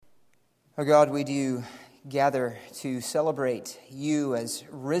Oh God, we do gather to celebrate you as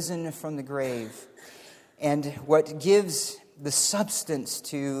risen from the grave. And what gives the substance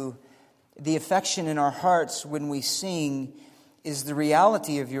to the affection in our hearts when we sing is the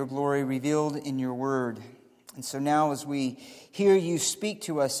reality of your glory revealed in your word. And so now as we hear you speak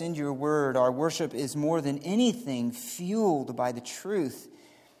to us in your word, our worship is more than anything fueled by the truth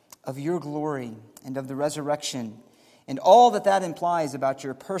of your glory and of the resurrection and all that that implies about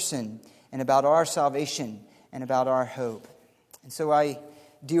your person and about our salvation and about our hope. And so I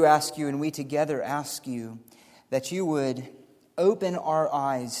do ask you, and we together ask you, that you would open our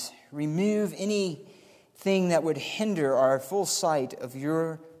eyes, remove anything that would hinder our full sight of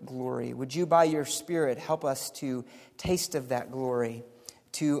your glory. Would you, by your Spirit, help us to taste of that glory,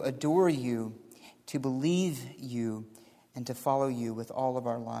 to adore you, to believe you, and to follow you with all of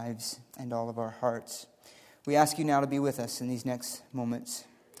our lives and all of our hearts. We ask you now to be with us in these next moments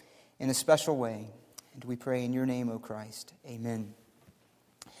in a special way. And we pray in your name, O Christ. Amen.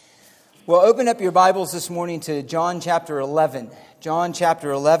 Well, open up your Bibles this morning to John chapter 11. John chapter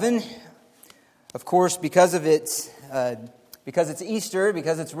 11. Of course, because it's Easter,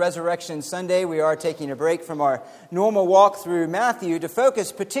 because it's Resurrection Sunday, we are taking a break from our normal walk through Matthew to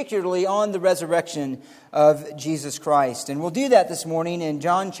focus particularly on the resurrection of Jesus Christ. And we'll do that this morning in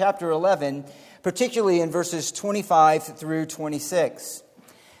John chapter 11, particularly in verses 25 through 26.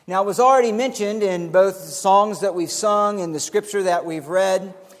 Now, it was already mentioned in both the songs that we've sung and the scripture that we've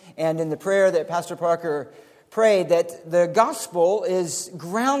read and in the prayer that Pastor Parker prayed that the gospel is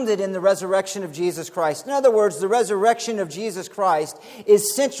grounded in the resurrection of Jesus Christ. In other words, the resurrection of Jesus Christ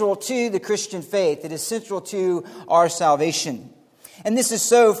is central to the Christian faith. It is central to our salvation. And this is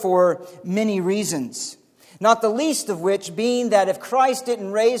so for many reasons. Not the least of which being that if Christ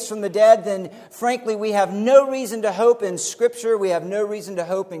didn't raise from the dead, then frankly we have no reason to hope in Scripture. We have no reason to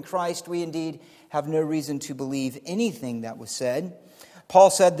hope in Christ. We indeed have no reason to believe anything that was said. Paul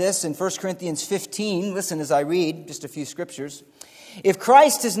said this in 1 Corinthians 15. Listen as I read just a few scriptures. If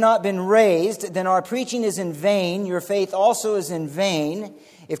Christ has not been raised, then our preaching is in vain. Your faith also is in vain.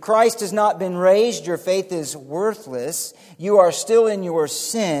 If Christ has not been raised, your faith is worthless. You are still in your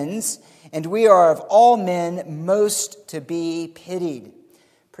sins. And we are of all men most to be pitied.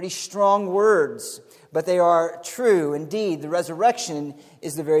 Pretty strong words, but they are true. Indeed, the resurrection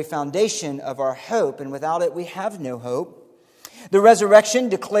is the very foundation of our hope, and without it we have no hope. The resurrection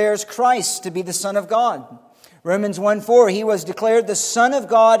declares Christ to be the Son of God. Romans 1:4, he was declared the Son of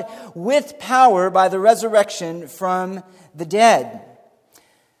God with power by the resurrection from the dead.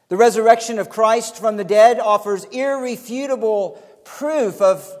 The resurrection of Christ from the dead offers irrefutable proof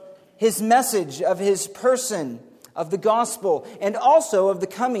of His message, of His person, of the gospel, and also of the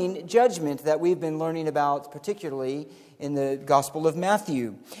coming judgment that we've been learning about, particularly in the Gospel of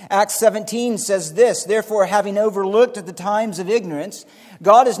Matthew. Acts 17 says this, therefore, having overlooked the times of ignorance,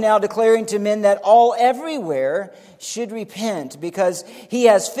 God is now declaring to men that all everywhere should repent, because He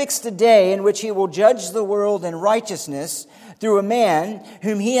has fixed a day in which He will judge the world in righteousness through a man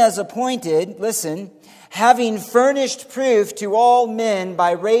whom He has appointed, listen, having furnished proof to all men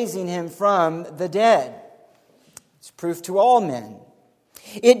by raising Him from the dead. It's proof to all men.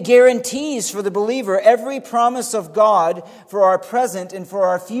 It guarantees for the believer every promise of God for our present and for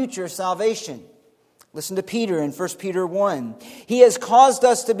our future salvation. Listen to Peter in 1 Peter 1. He has caused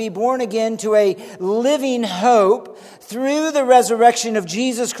us to be born again to a living hope through the resurrection of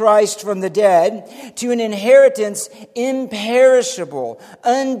Jesus Christ from the dead, to an inheritance imperishable,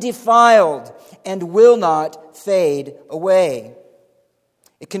 undefiled, and will not fade away.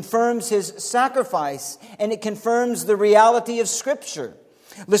 It confirms His sacrifice, and it confirms the reality of Scripture.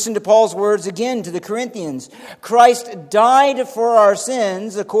 Listen to Paul's words again to the Corinthians. Christ died for our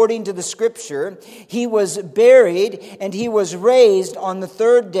sins according to the Scripture. He was buried and He was raised on the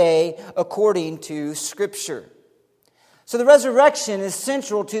third day according to Scripture. So the resurrection is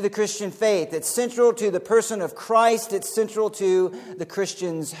central to the Christian faith. It's central to the person of Christ. It's central to the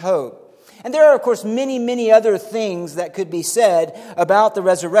Christian's hope. And there are, of course, many, many other things that could be said about the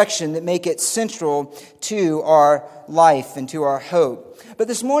resurrection that make it central to our life and to our hope. But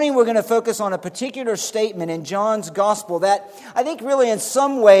this morning we're going to focus on a particular statement in John's Gospel that I think really in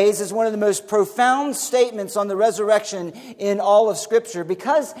some ways is one of the most profound statements on the resurrection in all of Scripture,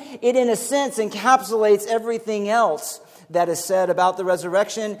 because it in a sense encapsulates everything else that is said about the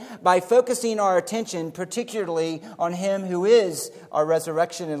resurrection by focusing our attention particularly on Him who is our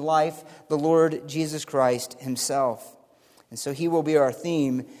resurrection and life, the Lord Jesus Christ Himself. And so He will be our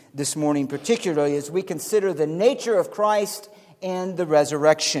theme this morning, particularly as we consider the nature of Christ and the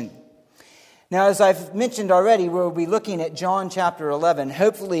resurrection. Now, as I've mentioned already, we'll be looking at John chapter 11.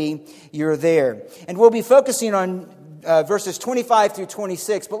 Hopefully, you're there. And we'll be focusing on verses 25 through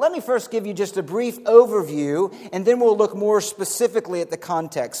 26. But let me first give you just a brief overview, and then we'll look more specifically at the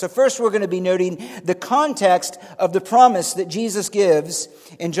context. So first, we're going to be noting the context of the promise that Jesus gives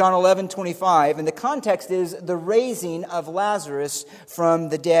in John 11:25. And the context is the raising of Lazarus from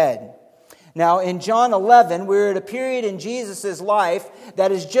the dead. Now, in John 11, we're at a period in Jesus' life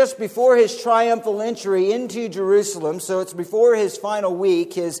that is just before his triumphal entry into Jerusalem. So it's before his final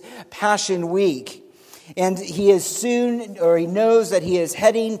week, his Passion Week. And he knows that he is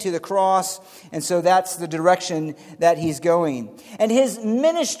heading to the cross, and so that's the direction that he's going. And his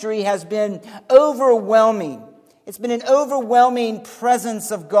ministry has been overwhelming. It's been an overwhelming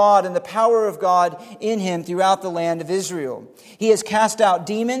presence of God and the power of God in him throughout the land of Israel. He has cast out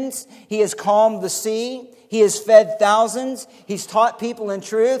demons. He has calmed the sea. He has fed thousands. He's taught people in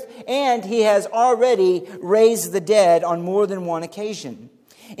truth. And he has already raised the dead on more than one occasion.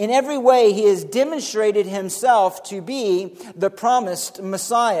 In every way, he has demonstrated himself to be the promised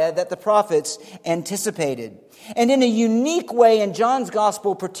Messiah that the prophets anticipated. And in a unique way, in John's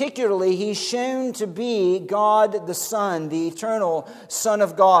gospel particularly, he's shown to be God the Son, the eternal Son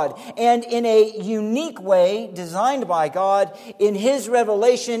of God. And in a unique way, designed by God, in his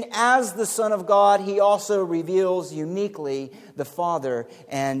revelation as the Son of God, he also reveals uniquely the Father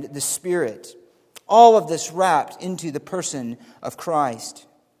and the Spirit. All of this wrapped into the person of Christ.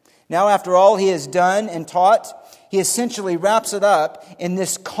 Now, after all he has done and taught, he essentially wraps it up in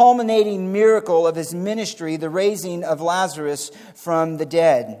this culminating miracle of his ministry, the raising of Lazarus from the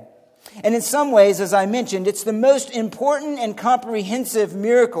dead. And in some ways, as I mentioned, it's the most important and comprehensive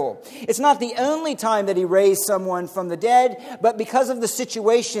miracle. It's not the only time that he raised someone from the dead, but because of the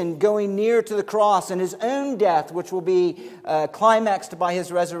situation going near to the cross and his own death, which will be climaxed by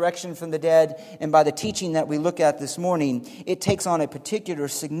his resurrection from the dead and by the teaching that we look at this morning, it takes on a particular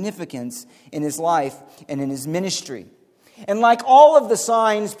significance in his life and in his ministry. And like all of the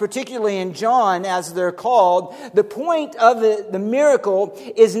signs, particularly in John, as they're called, the point of the miracle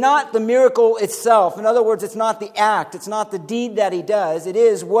is not the miracle itself. In other words, it's not the act. It's not the deed that he does. It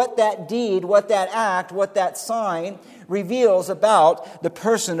is what that deed, what that act, what that sign reveals about the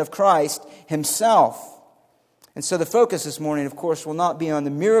person of Christ himself. And so the focus this morning, of course, will not be on the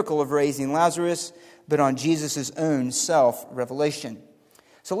miracle of raising Lazarus, but on Jesus' own self-revelation.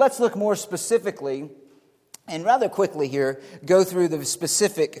 So let's look more specifically and rather quickly here, go through the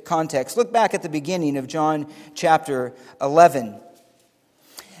specific context. Look back at the beginning of John chapter 11.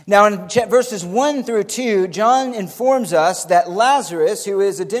 Now in verses 1 through 2, John informs us that Lazarus, who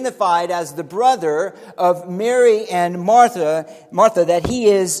is identified as the brother of Mary and Martha, that he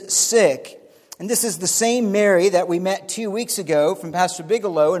is sick. And this is the same Mary that we met 2 weeks ago from Pastor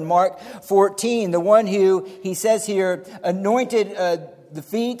Bigelow in Mark 14, the one who, he says here, anointed the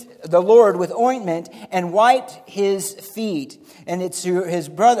feet, the Lord, with ointment and wiped his feet. And it's his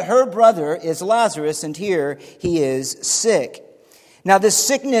brother, her brother is Lazarus, and here he is sick. Now, this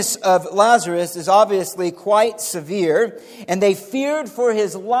sickness of Lazarus is obviously quite severe, and they feared for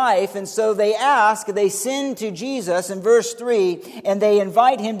his life, and so they send to Jesus in verse 3, and they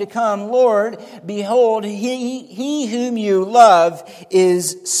invite him to come. Lord, behold, he whom you love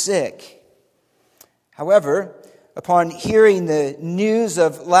is sick. However, upon hearing the news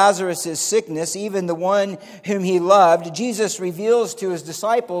of Lazarus' sickness, even the one whom he loved, Jesus reveals to his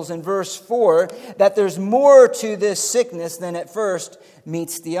disciples in verse 4 that there's more to this sickness than at first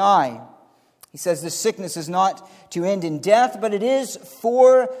meets the eye. He says this sickness is not to end in death, but it is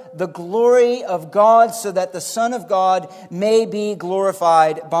for the glory of God, so that the Son of God may be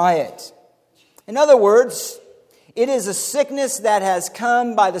glorified by it. In other words, it is a sickness that has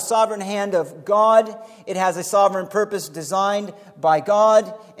come by the sovereign hand of God. It has a sovereign purpose designed by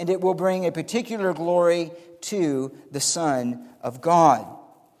God, and it will bring a particular glory to the Son of God.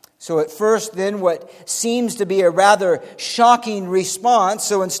 So at first, then, what seems to be a rather shocking response,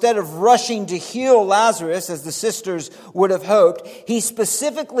 so instead of rushing to heal Lazarus, as the sisters would have hoped, he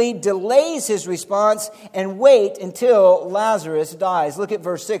specifically delays his response and wait until Lazarus dies. Look at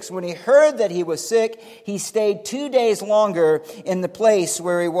verse 6. When he heard that he was sick, he stayed 2 days longer in the place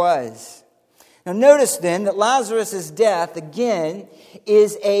where he was. Now notice then that Lazarus' death, again,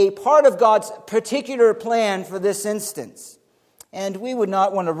 is a part of God's particular plan for this instance. And we would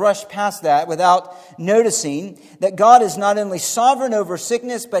not want to rush past that without noticing that God is not only sovereign over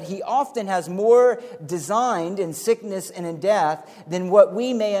sickness, but he often has more designed in sickness and in death than what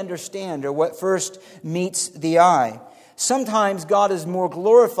we may understand or what first meets the eye. Sometimes God is more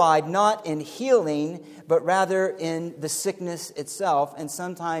glorified not in healing, but rather in the sickness itself. And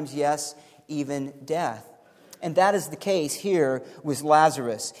sometimes, yes, even death. And that is the case here with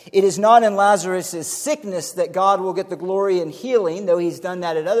Lazarus. It is not in Lazarus' sickness that God will get the glory and healing, though he's done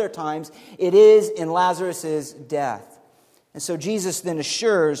that at other times. It is in Lazarus' death. And so Jesus then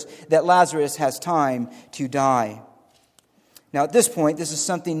assures that Lazarus has time to die. Now at this point, this is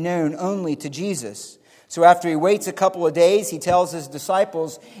something known only to Jesus. So after he waits a couple of days, he tells his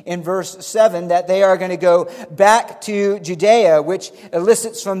disciples in verse 7 that they are going to go back to Judea, which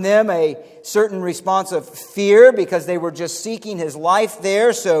elicits from them a certain response of fear because they were just seeking his life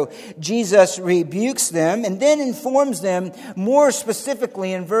there. So Jesus rebukes them and then informs them more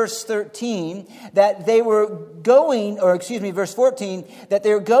specifically in verse 13 that they were going, verse 14, that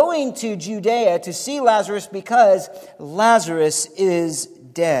they're going to Judea to see Lazarus because Lazarus is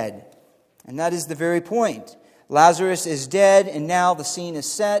dead. And that is the very point. Lazarus is dead, and now the scene is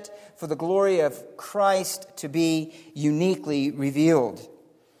set for the glory of Christ to be uniquely revealed.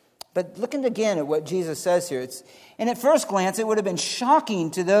 But looking again at what Jesus says here, and at first glance it would have been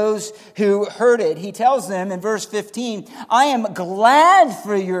shocking to those who heard it. He tells them in verse 15, I am glad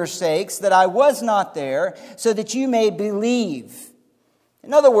for your sakes that I was not there, so that you may believe.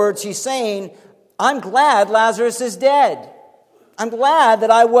 In other words, he's saying, I'm glad Lazarus is dead. I'm glad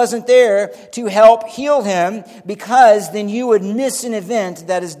that I wasn't there to help heal him, because then you would miss an event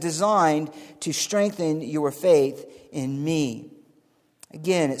that is designed to strengthen your faith in me.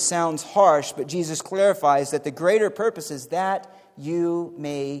 Again, it sounds harsh, but Jesus clarifies that the greater purpose is that you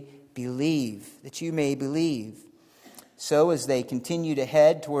may believe. That you may believe. So as they continue to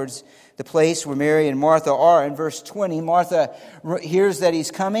head towards the place where Mary and Martha are, in verse 20, Martha hears that he's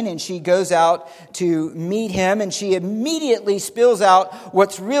coming and she goes out to meet him, and she immediately spills out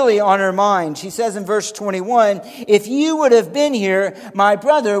what's really on her mind. She says in verse 21, if you would have been here, my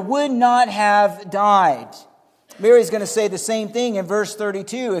brother would not have died. Mary's going to say the same thing in verse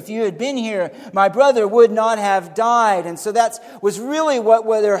 32. If you had been here, my brother would not have died. And so that was really what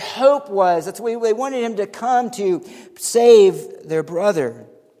their hope was. That's what they wanted him to come to save their brother.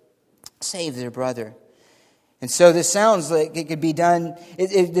 Save their brother. And so this sounds like it could be done.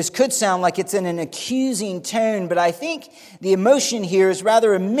 This could sound like it's in an accusing tone, but I think the emotion here is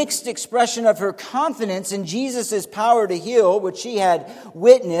rather a mixed expression of her confidence in Jesus' power to heal, which she had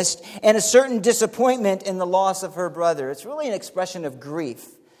witnessed, and a certain disappointment in the loss of her brother. It's really an expression of grief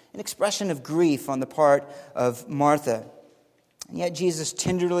on the part of Martha. And yet Jesus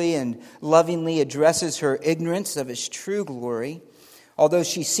tenderly and lovingly addresses her ignorance of his true glory. Although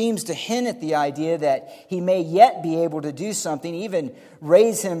she seems to hint at the idea that he may yet be able to do something, even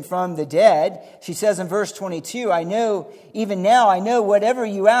raise him from the dead. She says in verse 22, I know whatever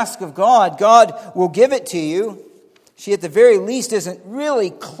you ask of God, God will give it to you. She at the very least isn't really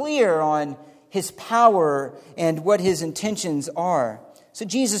clear on his power and what his intentions are. So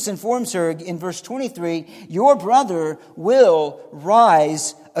Jesus informs her in verse 23, your brother will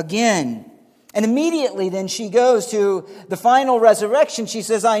rise again. And immediately then she goes to the final resurrection. She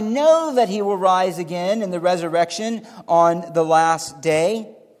says, I know that he will rise again in the resurrection on the last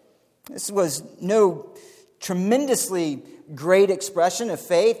day. This was no tremendously great expression of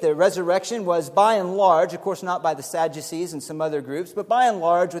faith. The resurrection was by and large, of course not by the Sadducees and some other groups, but by and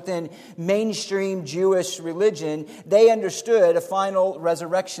large within mainstream Jewish religion, they understood a final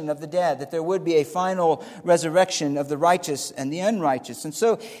resurrection of the dead, that there would be a final resurrection of the righteous and the unrighteous. And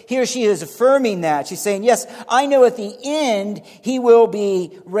so here she is affirming that. She's saying, yes, I know at the end he will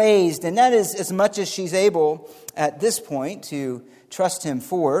be raised. And that is as much as she's able at this point to trust him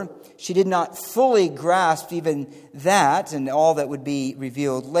for. She did not fully grasp even that and all that would be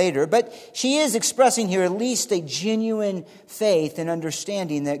revealed later. But she is expressing here at least a genuine faith and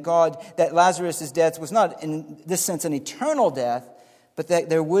understanding that Lazarus' death was not in this sense an eternal death, but that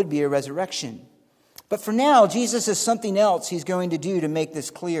there would be a resurrection. But for now, Jesus has something else he's going to do to make this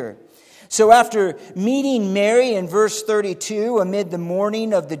clear. So after meeting Mary in verse 32, amid the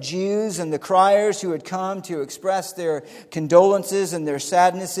mourning of the Jews and the criers who had come to express their condolences and their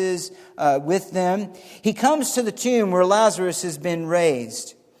sadnesses with them, he comes to the tomb where Lazarus has been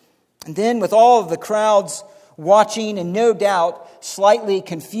raised. And then with all of the crowds watching and no doubt slightly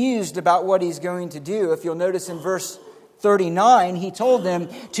confused about what he's going to do, if you'll notice in verse 39, he told them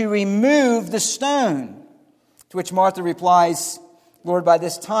to remove the stone. To which Martha replies, Lord, by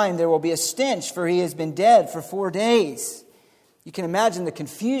this time there will be a stench, for he has been dead for 4 days. You can imagine the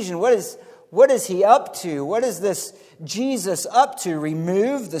confusion. What is he up to? What is this Jesus up to?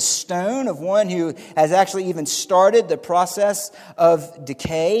 Remove the stone of one who has actually even started the process of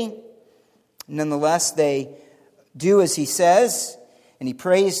decay? Nonetheless, they do as he says. And he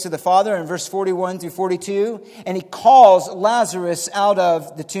prays to the Father in verse 41 through 42, and he calls Lazarus out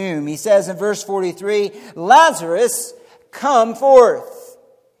of the tomb. He says in verse 43, Lazarus, come forth.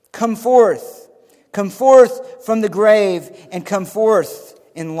 Come forth. Come forth from the grave and come forth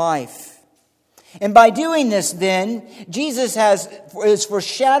in life. And by doing this then, Jesus is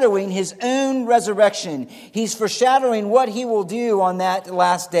foreshadowing his own resurrection. He's foreshadowing what he will do on that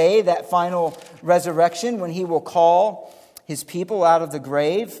last day, that final resurrection, when he will call his people out of the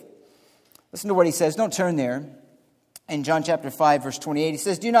grave. Listen to what he says. Don't turn there. In John chapter 5, verse 28, he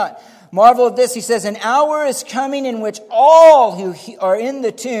says, do not marvel at this. He says, an hour is coming in which all who are in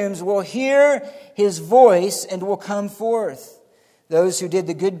the tombs will hear his voice and will come forth. Those who did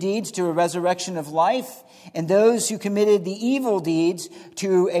the good deeds to a resurrection of life, and those who committed the evil deeds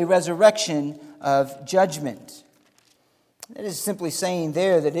to a resurrection of judgment. It is simply saying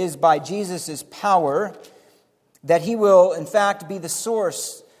there that it is by Jesus' power that he will, in fact, be the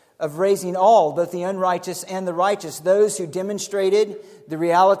source of raising all, both the unrighteous and the righteous, those who demonstrated the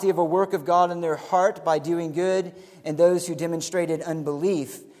reality of a work of God in their heart by doing good, and those who demonstrated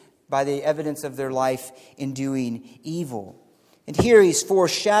unbelief by the evidence of their life in doing evil. And here he's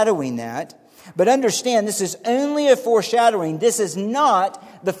foreshadowing that. But understand, this is only a foreshadowing. This is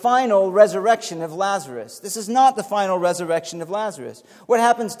not the final resurrection of Lazarus. This is not the final resurrection of Lazarus. What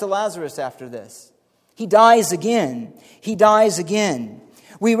happens to Lazarus after this? He dies again. He dies again.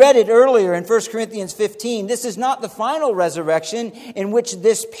 We read it earlier in 1 Corinthians 15. This is not the final resurrection in which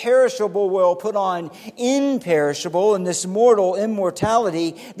this perishable will put on imperishable and this mortal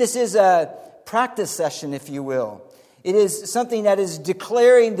immortality. This is a practice session, if you will. It is something that is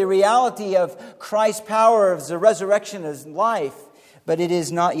declaring the reality of Christ's power of the resurrection of life, but it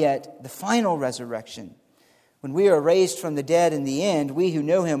is not yet the final resurrection. When we are raised from the dead in the end, we who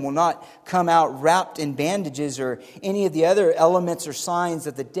know him will not come out wrapped in bandages or any of the other elements or signs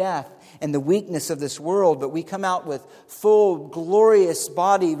of the death and the weakness of this world, but we come out with full, glorious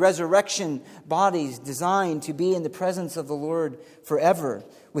body, resurrection bodies designed to be in the presence of the Lord forever,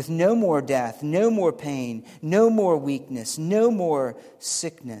 with no more death, no more pain, no more weakness, no more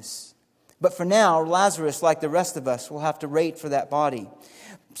sickness. But for now, Lazarus, like the rest of us, will have to wait for that body.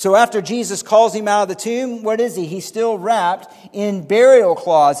 So after Jesus calls him out of the tomb, what is he? He's still wrapped in burial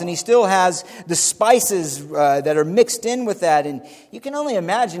cloths, and he still has the spices that are mixed in with that. And you can only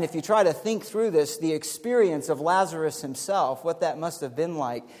imagine, if you try to think through this, the experience of Lazarus himself, what that must have been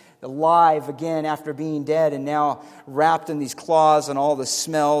like. Alive again after being dead and now wrapped in these cloths and all the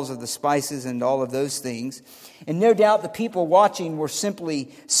smells of the spices and all of those things. And no doubt the people watching were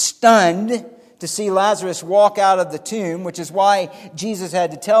simply stunned to see Lazarus walk out of the tomb, which is why Jesus had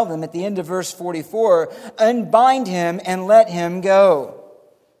to tell them at the end of verse 44, unbind him and let him go.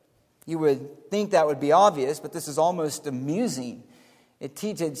 You would think that would be obvious, but this is almost amusing. It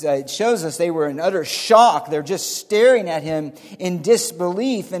shows us they were in utter shock. They're just staring at him in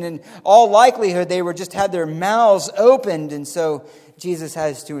disbelief. And in all likelihood, they were just had their mouths opened. And so Jesus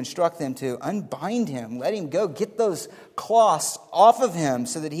has to instruct them to unbind him, let him go, get those cloths off of him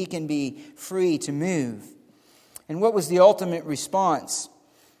so that he can be free to move. And what was the ultimate response?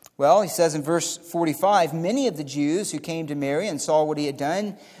 Well, he says in verse 45, many of the Jews who came to Mary and saw what he had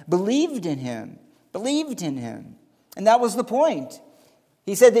done believed in him. And that was the point.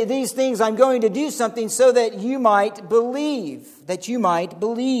 He said that these things I'm going to do something so that you might believe, that we might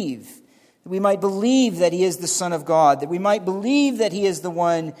believe that he is the Son of God, that we might believe that he is the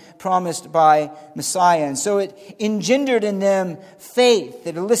one promised by Messiah. And so it engendered in them faith,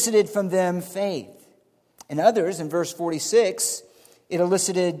 it elicited from them faith. And others, in verse 46, it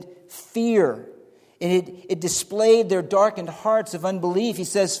elicited fear. And it displayed their darkened hearts of unbelief. He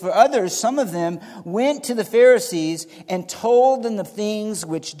says, for others, some of them went to the Pharisees and told them the things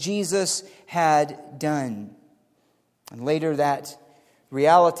which Jesus had done. And later that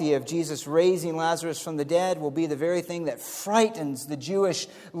reality of Jesus raising Lazarus from the dead will be the very thing that frightens the Jewish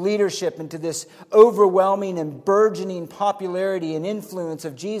leadership into this overwhelming and burgeoning popularity and influence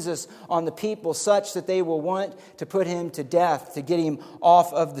of Jesus on the people, such that they will want to put him to death, to get him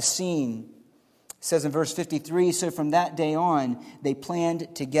off of the scene. It says in verse 53, so from that day on, they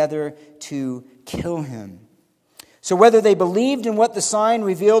planned together to kill him. So whether they believed in what the sign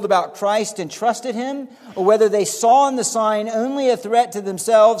revealed about Christ and trusted him, or whether they saw in the sign only a threat to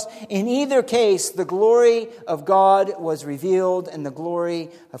themselves, in either case, the glory of God was revealed and the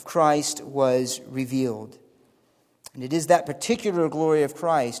glory of Christ was revealed. And it is that particular glory of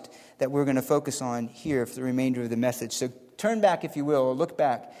Christ that we're going to focus on here for the remainder of the message. So turn back, if you will, or look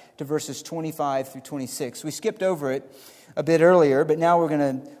back to verses 25 through 26. We skipped over it a bit earlier, but now we're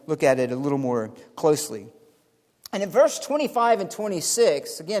going to look at it a little more closely. And in verse 25 and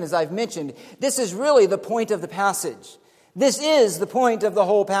 26, again, as I've mentioned, this is really the point of the passage. This is the point of the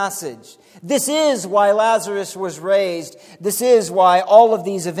whole passage. This is why Lazarus was raised. This is why all of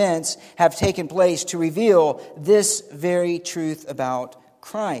these events have taken place, to reveal this very truth about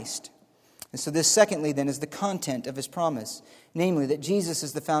Christ. And so this, secondly, then, is the content of his promise, namely that Jesus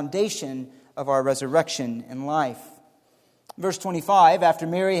is the foundation of our resurrection and life. Verse 25, after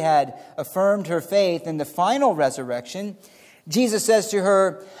Mary had affirmed her faith in the final resurrection, Jesus says to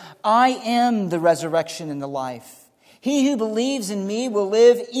her, "I am the resurrection and the life. He who believes in me will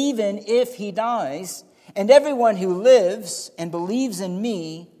live even if he dies, and everyone who lives and believes in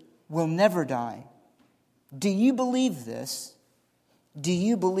me will never die." Do you believe this? Do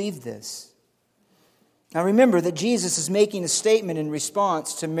you believe this? Now remember that Jesus is making a statement in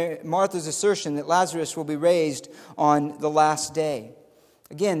response to Martha's assertion that Lazarus will be raised on the last day.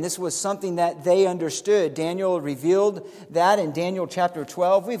 Again, this was something that they understood. Daniel revealed that in Daniel chapter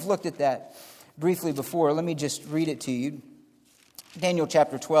 12. We've looked at that briefly before. Let me just read it to you. Daniel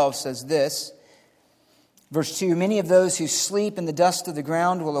chapter 12 says this. Verse 2, "Many of those who sleep in the dust of the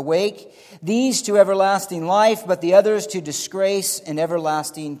ground will awake, these to everlasting life, but the others to disgrace and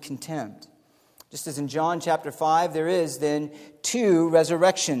everlasting contempt." Just as in John chapter 5, there is then two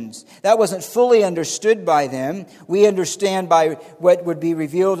resurrections. That wasn't fully understood by them. We understand by what would be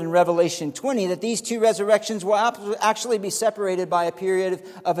revealed in Revelation 20 that these two resurrections will actually be separated by a period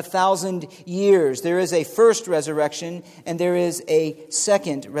of 1,000 years. There is a first resurrection and there is a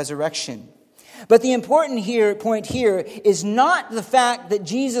second resurrection. But the important point here is not the fact that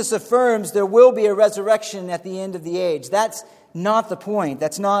Jesus affirms there will be a resurrection at the end of the age. That's not the point.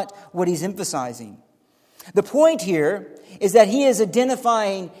 That's not what he's emphasizing. The point here is that he is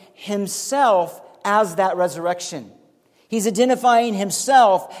identifying himself as that resurrection. He's identifying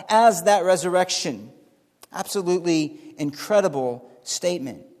himself as that resurrection. Absolutely incredible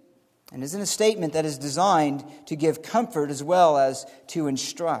statement. And isn't a statement that is designed to give comfort as well as to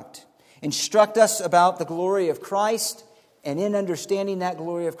instruct. Instruct us about the glory of Christ, and in understanding that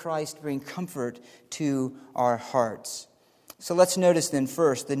glory of Christ, bring comfort to our hearts. So let's notice then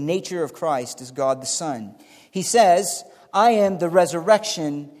first, the nature of Christ as God the Son. He says, "I am the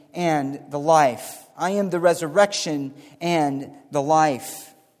resurrection and the life." I am the resurrection and the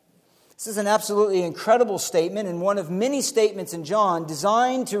life. This is an absolutely incredible statement and one of many statements in John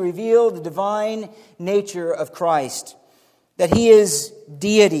designed to reveal the divine nature of Christ. That he is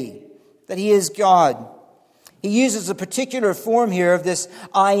deity, that he is God. He uses a particular form here of this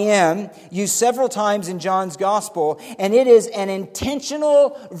 "I am," used several times in John's gospel, and it is an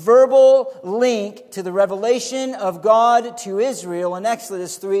intentional verbal link to the revelation of God to Israel in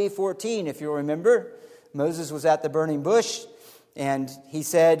Exodus 3:14. If you'll remember, Moses was at the burning bush, and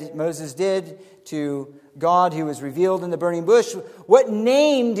Moses did to God who was revealed in the burning bush, "What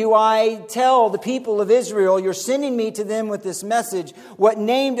name do I tell the people of Israel? You're sending me to them with this message. What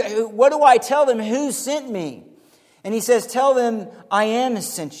do I tell them? Who sent me?" And he says, "Tell them, I am has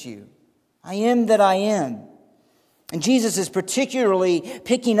sent you. I am that I am." And Jesus is particularly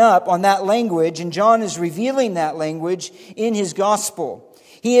picking up on that language, and John is revealing that language in his gospel.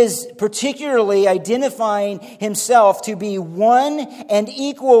 He is particularly identifying himself to be one and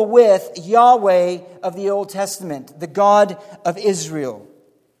equal with Yahweh of the Old Testament, the God of Israel.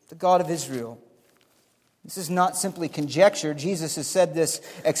 The God of Israel. This is not simply conjecture. Jesus has said this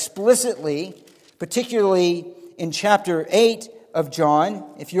explicitly, particularly in chapter 8 of John.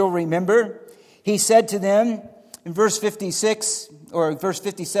 If you'll remember, he said to them in verse 56 or verse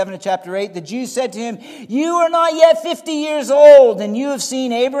 57 of chapter 8, the Jews said to him, "You are not yet 50 years old, and you have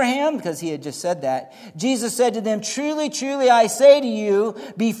seen Abraham," because he had just said that. Jesus said to them, "Truly, truly, I say to you,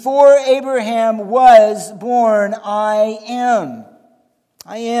 before Abraham was born, I am.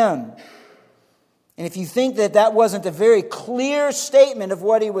 I am." And if you think that that wasn't a very clear statement of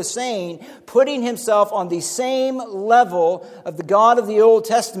what he was saying, putting himself on the same level of the God of the Old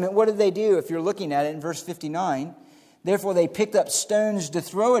Testament, what did they do? If you're looking at it in verse 59, therefore they picked up stones to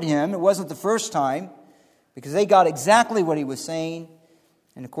throw at him. It wasn't the first time, because they got exactly what he was saying.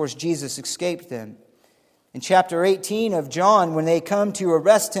 And of course, Jesus escaped them. In chapter 18 of John, when they come to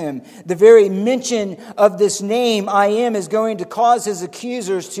arrest him, the very mention of this name, I am, is going to cause his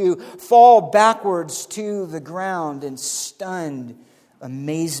accusers to fall backwards to the ground in stunned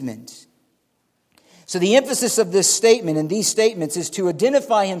amazement. So the emphasis of this statement and these statements is to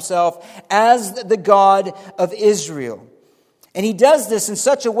identify himself as the God of Israel. And he does this in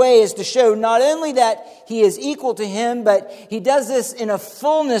such a way as to show not only that he is equal to him, but he does this in a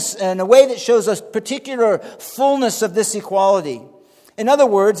fullness, in a way that shows a particular fullness of this equality. In other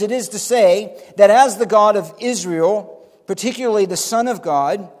words, it is to say that as the God of Israel, particularly the Son of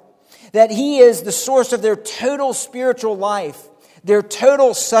God, that He is the source of their total spiritual life, their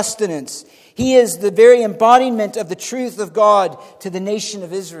total sustenance. He is the very embodiment of the truth of God to the nation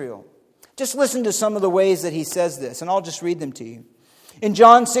of Israel. Just listen to some of the ways that He says this, and I'll just read them to you. In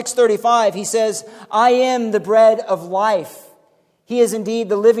John 6:35, He says, I am the bread of life. He is indeed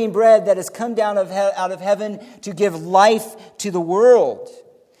the living bread that has come down out of heaven to give life to the world.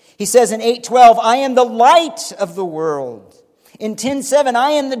 He says in 8:12, I am the light of the world. In 10:7,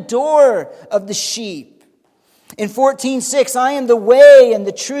 I am the door of the sheep. In 14:6, I am the way and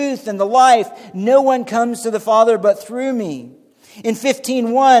the truth and the life. No one comes to the Father but through me. In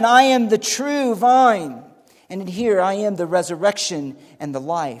 15:1, I am the true vine. And in here, I am the resurrection and the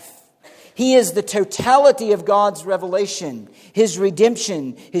life. He is the totality of God's revelation. His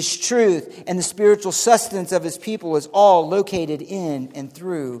redemption, His truth, and the spiritual sustenance of His people is all located in and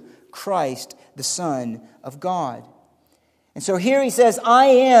through Christ, the Son of God. And so here He says, I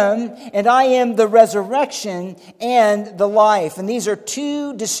am the resurrection and the life. And these are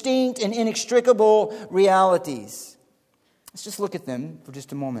two distinct and inextricable realities. Let's just look at them for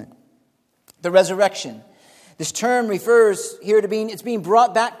just a moment. The resurrection. This term refers here to it's being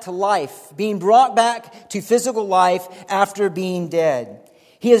brought back to life, being brought back to physical life after being dead.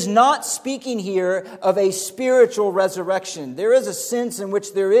 He is not speaking here of a spiritual resurrection. There is a sense in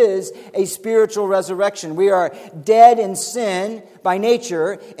which there is a spiritual resurrection. We are dead in sin by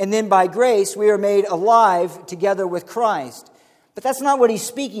nature, and then by grace we are made alive together with Christ. But that's not what He's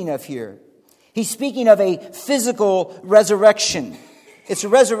speaking of here. He's speaking of a physical resurrection. It's a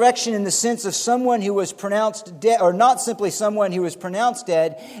resurrection in the sense of someone who was pronounced dead, or not simply someone who was pronounced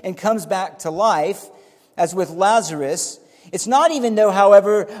dead and comes back to life, as with Lazarus. It's not even, though,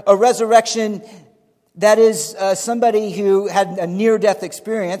 however, a resurrection that is somebody who had a near-death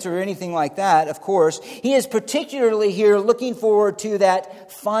experience or anything like that, of course. He is particularly here looking forward to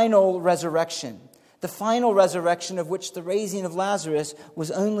that final resurrection. The final resurrection of which the raising of Lazarus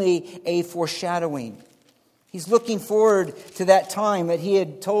was only a foreshadowing. He's looking forward to that time that He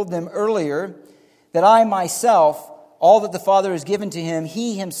had told them earlier, that I myself, all that the Father has given to Him,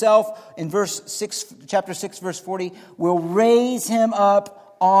 He Himself, in chapter 6, verse 40, will raise Him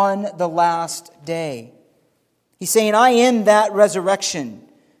up on the last day. He's saying, I am that resurrection.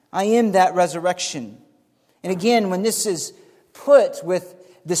 I am that resurrection. And again, when this is put with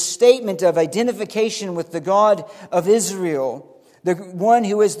the statement of identification with the God of Israel, the one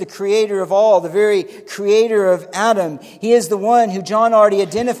who is the creator of all, the very creator of Adam. He is the one who John already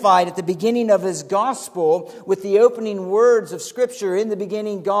identified at the beginning of his gospel with the opening words of Scripture. In the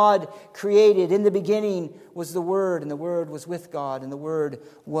beginning, God created. In the beginning was the Word, and the Word was with God, and the Word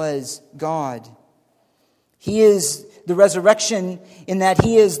was God. He is the resurrection in that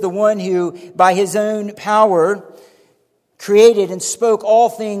He is the one who, by His own power, created and spoke all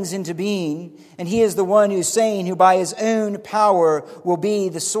things into being. And He is the one who's saying, who by His own power will be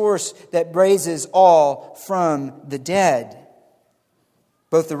the source that raises all from the dead.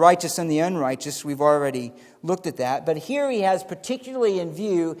 Both the righteous and the unrighteous, we've already looked at that. But here He has particularly in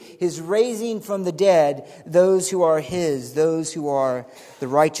view His raising from the dead those who are His, those who are the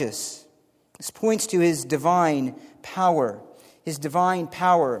righteous. This points to His divine power. His divine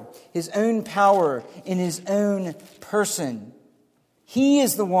power, His own power in His own person. He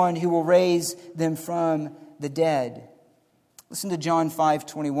is the one who will raise them from the dead. Listen to John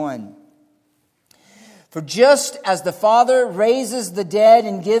 5:21. For just as the Father raises the dead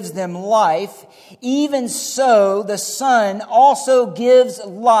and gives them life, even so the Son also gives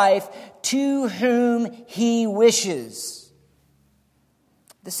life to whom He wishes.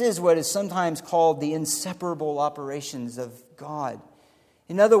 This is what is sometimes called the inseparable operations of God.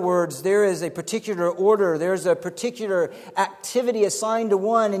 In other words, there is a particular order, there's a particular activity assigned to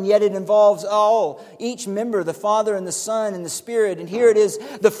one, and yet it involves each member, the Father and the Son and the Spirit. And here it is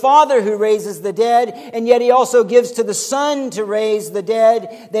the Father who raises the dead, and yet He also gives to the Son to raise the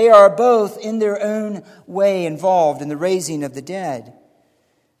dead. They are both in their own way involved in the raising of the dead.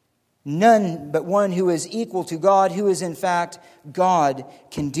 None but one who is equal to God, who is in fact God,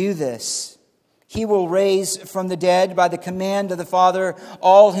 can do this. He will raise from the dead by the command of the Father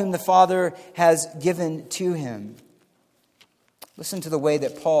all whom the Father has given to Him. Listen to the way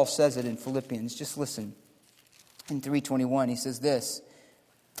that Paul says it in Philippians. Just listen. In 3:21, he says this,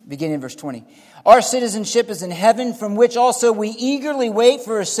 beginning in verse 20. Our citizenship is in heaven, from which also we eagerly wait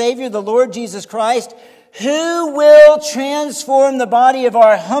for a Savior, the Lord Jesus Christ, who will transform the body of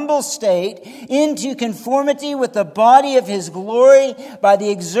our humble state into conformity with the body of his glory by the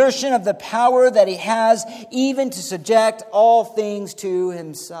exertion of the power that he has even to subject all things to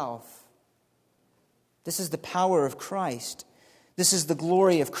himself. This is the power of Christ. This is the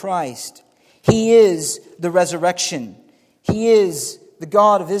glory of Christ. He is the resurrection. He is the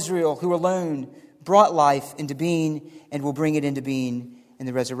God of Israel who alone brought life into being and will bring it into being in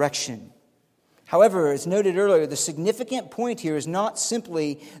the resurrection. However, as noted earlier, the significant point here is not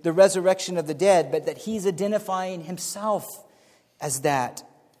simply the resurrection of the dead, but that he's identifying himself as that.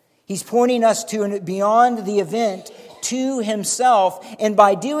 He's pointing us to beyond the event to himself, and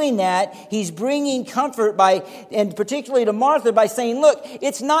by doing that, he's bringing comfort and particularly to Martha, by saying, look,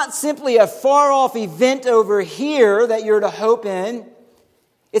 it's not simply a far-off event over here that you're to hope in.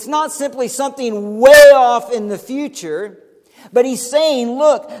 It's not simply something way off in the future. But he's saying,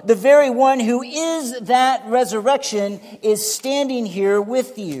 look, the very one who is that resurrection is standing here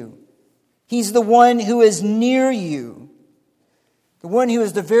with you. He's the one who is near you. The one who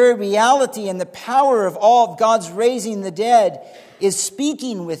is the very reality and the power of all of God's raising the dead is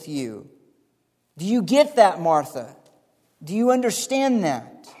speaking with you. Do you get that, Martha? Do you understand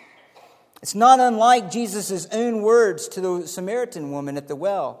that? It's not unlike Jesus' own words to the Samaritan woman at the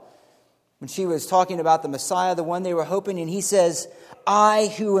well, when she was talking about the Messiah, the one they were hoping, and he says,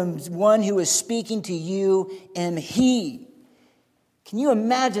 I who am one who is speaking to you am he. Can you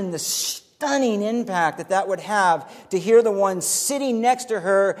imagine the stunning impact that would have to hear the one sitting next to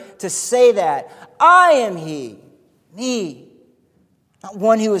her to say that? I am he, me. Not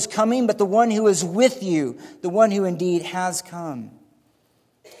one who is coming, but the one who is with you, the one who indeed has come.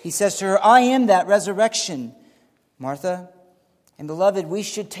 He says to her, I am that resurrection, Martha. And beloved, we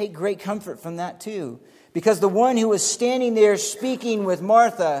should take great comfort from that too. Because the one who is standing there speaking with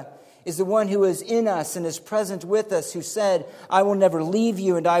Martha is the one who is in us and is present with us, who said, I will never leave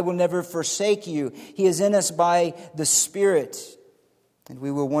you and I will never forsake you. He is in us by the Spirit, and we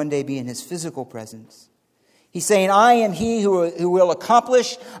will one day be in his physical presence. He's saying, I am he who will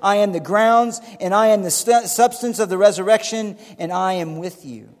accomplish, I am the grounds, and I am the substance of the resurrection, and I am with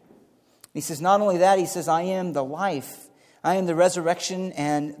you. He says, not only that, he says, I am the life. I am the resurrection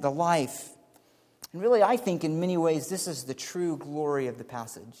and the life. And really, I think in many ways, this is the true glory of the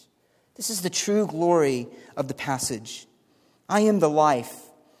passage. This is the true glory of the passage. I am the life.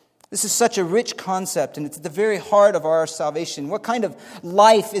 This is such a rich concept, and it's at the very heart of our salvation. What kind of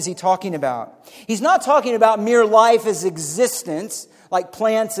life is he talking about? He's not talking about mere life as existence, like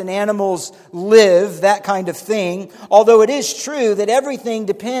plants and animals live, that kind of thing. Although it is true that everything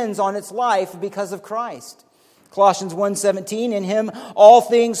depends on its life because of Christ. Colossians 1:17, in him all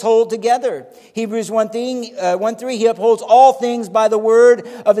things hold together. Hebrews 1:3, he upholds all things by the word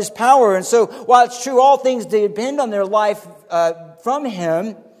of his power. And so while it's true all things depend on their life from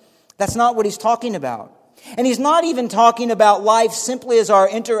him, that's not what he's talking about. And he's not even talking about life simply as our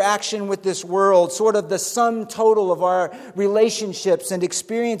interaction with this world, sort of the sum total of our relationships and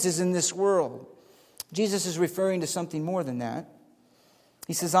experiences in this world. Jesus is referring to something more than that.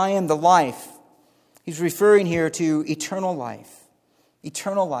 He says, I am the life. He's referring here to eternal life.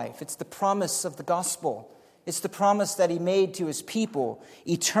 Eternal life. It's the promise of the gospel. It's the promise that he made to his people.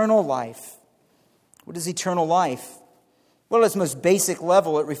 Eternal life. What is eternal life? Well, at its most basic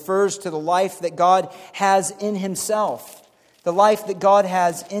level, it refers to the life that God has in himself. The life that God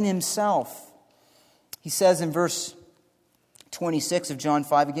has in himself. He says in verse 26 of John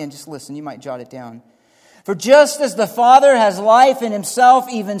 5, again, just listen, you might jot it down. For just as the Father has life in himself,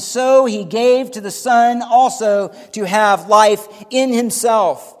 even so he gave to the Son also to have life in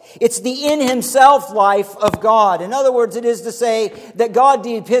himself. It's the in himself life of God. In other words, it is to say that God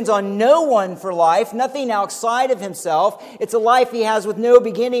depends on no one for life, nothing outside of himself. It's a life he has with no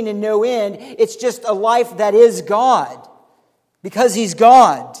beginning and no end. It's just a life that is God, because he's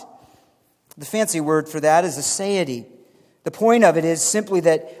God. The fancy word for that is aseity. The point of it is simply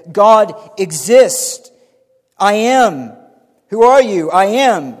that God exists. I am. Who are you? I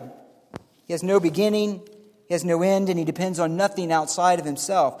am. He has no beginning, he has no end, and he depends on nothing outside of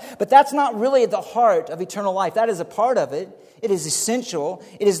himself. But that's not really at the heart of eternal life. That is a part of it. It is essential.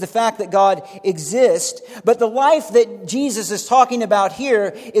 It is the fact that God exists. But the life that Jesus is talking about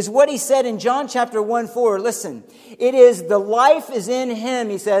here is what he said in John chapter 1:4. Listen, it is the life is in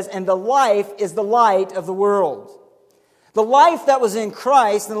him, he says, and the life is the light of the world. The life that was in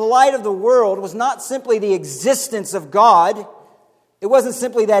Christ and the light of the world was not simply the existence of God. It wasn't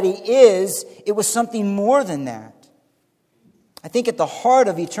simply that he is. It was something more than that. I think at the heart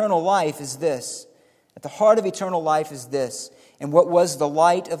of eternal life is this. At the heart of eternal life is this. and what was the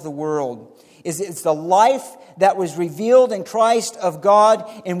light of the world. It's the life that was revealed in Christ of God,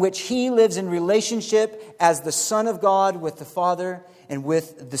 in which He lives in relationship as the Son of God with the Father and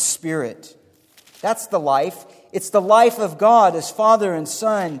with the Spirit. That's the life. It's the life of God as Father and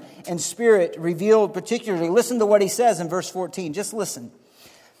Son and Spirit revealed particularly. Listen to what He says in verse 14. Just listen.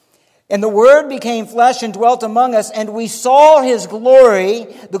 And the Word became flesh and dwelt among us, and we saw His glory,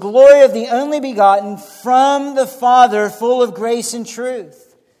 the glory of the only begotten from the Father, full of grace and truth.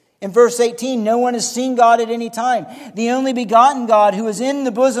 In verse 18, no one has seen God at any time. The only begotten God who is in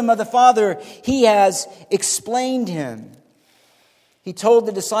the bosom of the Father, He has explained Him. He told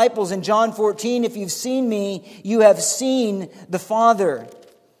the disciples in John 14, if you've seen me, you have seen the Father.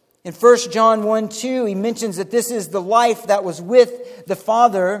 In 1 John 1:2, he mentions that this is the life that was with the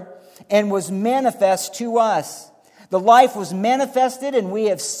Father and was manifest to us. The life was manifested, and we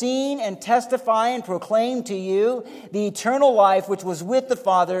have seen and testify and proclaim to you the eternal life which was with the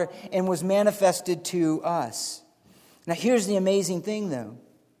Father and was manifested to us. Now here's the amazing thing, though.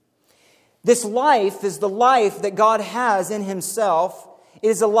 This life is the life that God has in Himself. It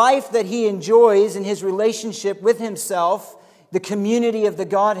is a life that He enjoys in His relationship with Himself, the community of the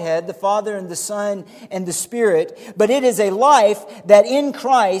Godhead, the Father and the Son and the Spirit. But it is a life that in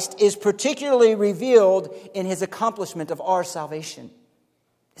Christ is particularly revealed in His accomplishment of our salvation.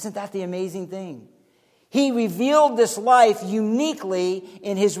 Isn't that the amazing thing? He revealed this life uniquely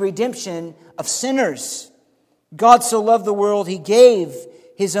in His redemption of sinners. God so loved the world, He gave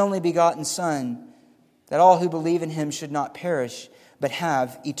His only begotten Son, that all who believe in Him should not perish, but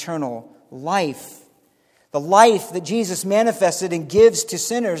have eternal life. The life that Jesus manifested and gives to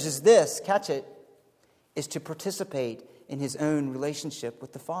sinners is this, catch it, is to participate in His own relationship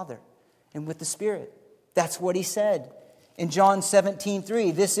with the Father and with the Spirit. That's what He said in John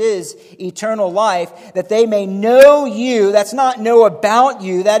 17:3. This is eternal life, that they may know you. That's not know about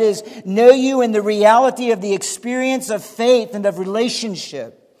you. That is, know you in the reality of the experience of faith and of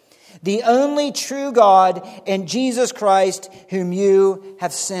relationship. The only true God and Jesus Christ whom you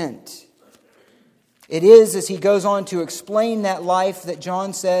have sent. It is, as he goes on to explain that life, that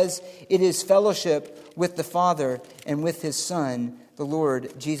John says it is fellowship with the Father and with His Son, the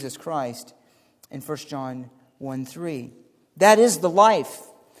Lord Jesus Christ, in 1 John 1:3. That is the life.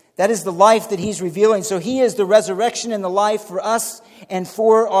 That is the life that He's revealing. So He is the resurrection and the life for us and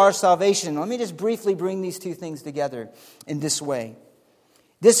for our salvation. Let me just briefly bring these two things together in this way.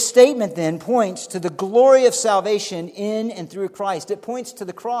 This statement then points to the glory of salvation in and through Christ. It points to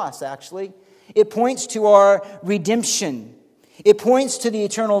the cross, actually. It points to our redemption. It points to the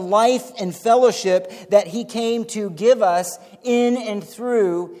eternal life and fellowship that He came to give us in and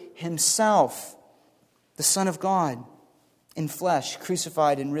through Himself, the Son of God, in flesh,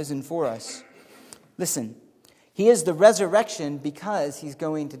 crucified and risen for us. Listen, He is the resurrection because He's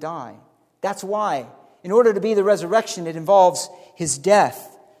going to die. That's why. In order to be the resurrection, it involves His death.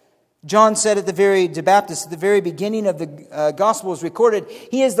 John said the Baptist, at the very beginning of the gospel is recorded,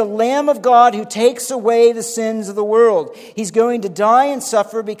 He is the Lamb of God who takes away the sins of the world. He's going to die and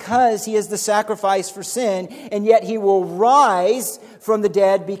suffer because He is the sacrifice for sin, and yet He will rise from the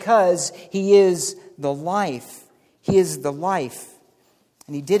dead because He is the life. He is the life.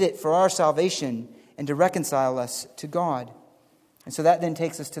 And He did it for our salvation and to reconcile us to God. And so that then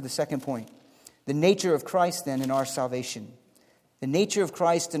takes us to the second point. The nature of Christ then in our salvation. The nature of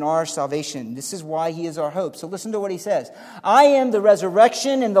Christ in our salvation. This is why He is our hope. So listen to what He says. I am the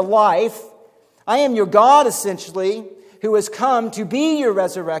resurrection and the life. I am your God, essentially, who has come to be your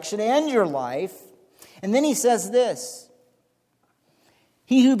resurrection and your life. And then He says this.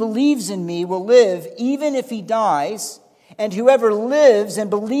 He who believes in me will live even if he dies, and whoever lives and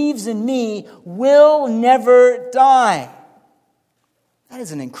believes in me will never die. That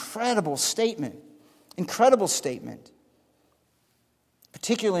is an incredible statement. Incredible statement.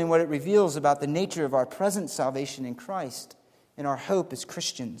 Particularly in what it reveals about the nature of our present salvation in Christ and our hope as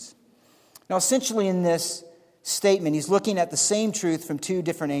Christians. Now, essentially in this statement, he's looking at the same truth from two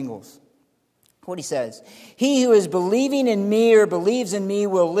different angles. What he says, he who is believing in me or believes in me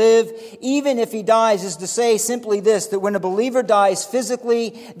will live even if he dies, is to say simply this, that when a believer dies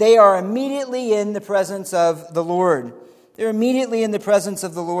physically, they are immediately in the presence of the Lord. They're immediately in the presence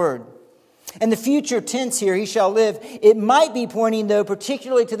of the Lord. And the future tense here, he shall live, it might be pointing, though,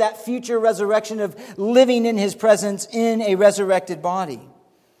 particularly to that future resurrection of living in His presence in a resurrected body.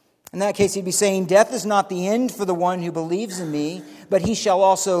 In that case, he'd be saying, death is not the end for the one who believes in me, but he shall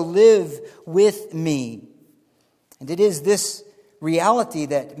also live with me. And it is this reality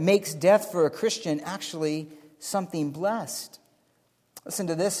that makes death for a Christian actually something blessed. Listen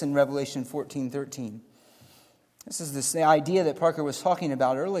to this in Revelation 14:13. This is the idea that Parker was talking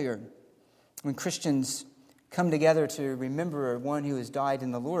about earlier. When Christians come together to remember one who has died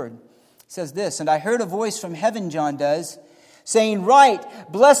in the Lord. He says this, "And I heard a voice from heaven," John does, "saying,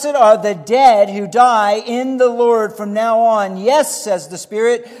 'Write, blessed are the dead who die in the Lord from now on. Yes,' says the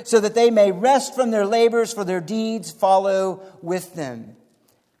Spirit, 'so that they may rest from their labors, for their deeds follow with them.'"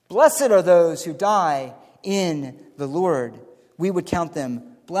 Blessed are those who die in the Lord. We would count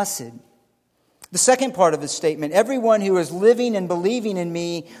them blessed. The second part of his statement, "Everyone who is living and believing in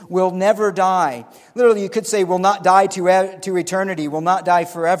me will never die." Literally, you could say, will not die to eternity, will not die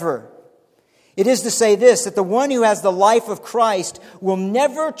forever. It is to say this, that the one who has the life of Christ will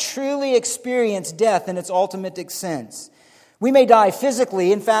never truly experience death in its ultimate sense. We may die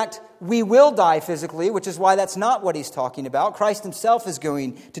physically. In fact, we will die physically, which is why that's not what he's talking about. Christ himself is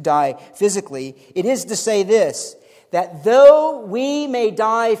going to die physically. It is to say this, that though we may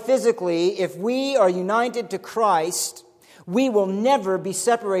die physically, if we are united to Christ, we will never be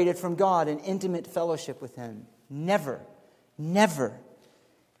separated from God in intimate fellowship with Him. Never. Never.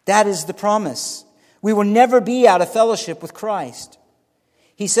 That is the promise. We will never be out of fellowship with Christ.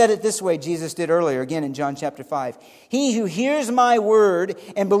 He said it this way, Jesus did earlier, again in John chapter 5. "He who hears my word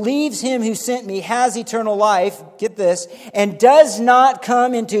and believes him who sent me has eternal life," get this, "and does not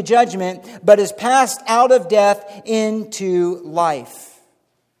come into judgment, but is passed out of death into life."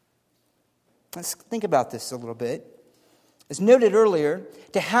 Let's think about this a little bit. As noted earlier,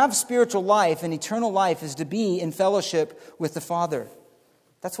 to have spiritual life and eternal life is to be in fellowship with the Father.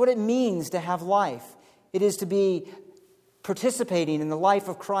 That's what it means to have life. It is to be participating in the life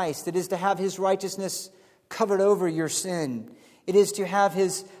of Christ. It is to have His righteousness covered over your sin. It is to have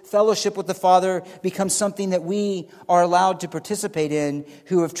His fellowship with the Father become something that we are allowed to participate in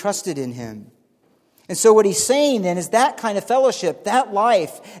who have trusted in Him. And so what he's saying then is that kind of fellowship, that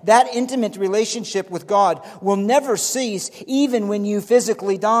life, that intimate relationship with God will never cease even when you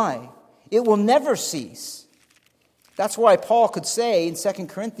physically die. It will never cease. That's why Paul could say in 2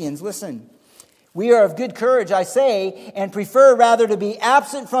 Corinthians, listen, "We are of good courage, I say, and prefer rather to be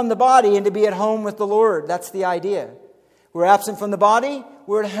absent from the body and to be at home with the Lord." That's the idea. We're absent from the body,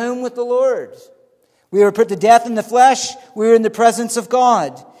 we're at home with the Lord. We were put to death in the flesh, we're in the presence of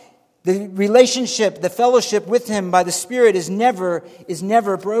God. The relationship, the fellowship with Him by the Spirit is never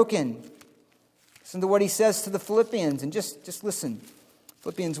broken. Listen to what he says to the Philippians, and just listen.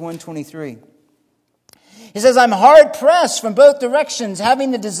 Philippians 1:23. He says, "I'm hard pressed from both directions,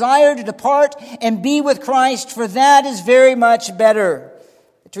 having the desire to depart and be with Christ, for that is very much better.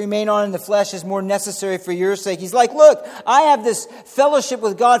 To remain on in the flesh is more necessary for your sake." He's like, look, I have this fellowship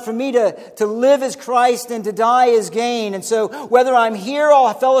with God. For me to live as Christ and to die is gain. And so whether I'm here,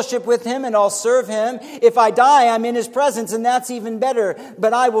 I'll fellowship with Him and I'll serve Him. If I die, I'm in His presence, and that's even better.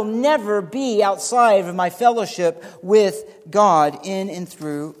 But I will never be outside of my fellowship with God in and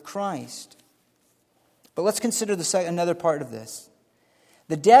through Christ. But let's consider another part of this.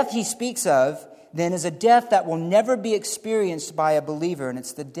 The death he speaks of then is a death that will never be experienced by a believer. And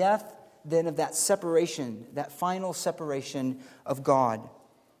it's the death then of that separation, that final separation of God.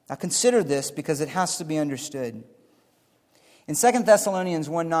 Now consider this because it has to be understood. In 2 Thessalonians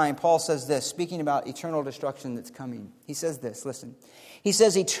 1:9, Paul says this, speaking about eternal destruction that's coming. He says this, listen. He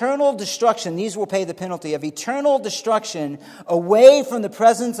says, "Eternal destruction," these will pay the penalty of eternal destruction away from the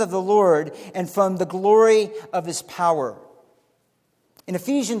presence of the Lord and from the glory of His power. In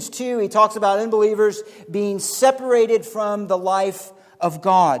Ephesians 2, he talks about unbelievers being separated from the life of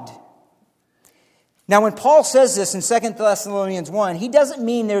God. Now, when Paul says this in 2 Thessalonians 1, he doesn't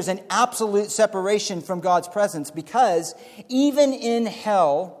mean there's an absolute separation from God's presence, because even in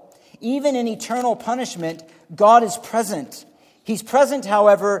hell, even in eternal punishment, God is present. He's present,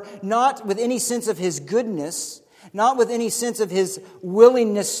 however, not with any sense of His goodness, not with any sense of His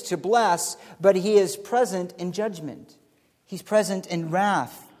willingness to bless, but He is present in judgment. He's present in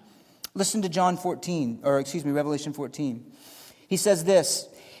wrath. Listen to Revelation 14. He says this,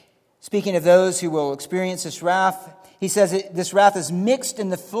 speaking of those who will experience this wrath, he says, "This wrath is mixed in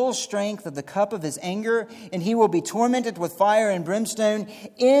the full strength of the cup of His anger, and He will be tormented with fire and brimstone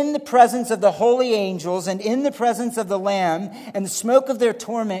in the presence of the holy angels and in the presence of the Lamb, and the smoke of their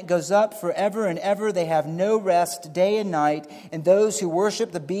torment goes up forever and ever. They have no rest day and night, and those who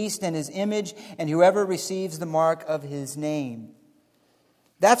worship the beast and his image, and whoever receives the mark of his name."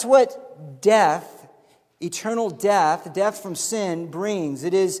 That's what death, eternal death from sin brings.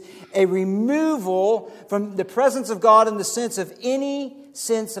 It is a removal from the presence of God in the sense of any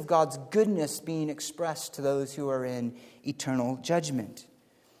sense of God's goodness being expressed to those who are in eternal judgment.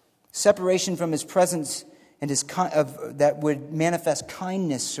 Separation from His presence and that would manifest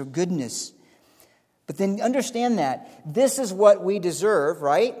kindness or goodness. But then understand that this is what we deserve,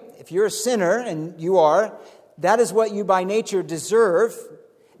 right? If you're a sinner, and you are, that is what you by nature deserve,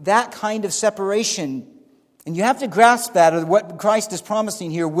 that kind of separation. And you have to grasp that, or what Christ is promising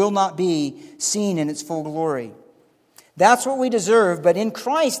here will not be seen in its full glory. That's what we deserve, but in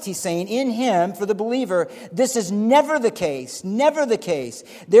Christ, he's saying, in him, for the believer, this is never the case, never the case.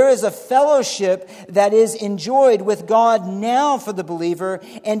 There is a fellowship that is enjoyed with God now for the believer,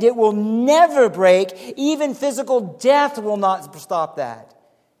 and it will never break. Even physical death will not stop that.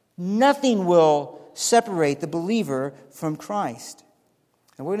 Nothing will separate the believer from Christ.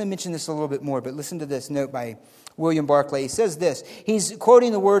 And we're going to mention this a little bit more, but listen to this note by William Barclay. He says this. He's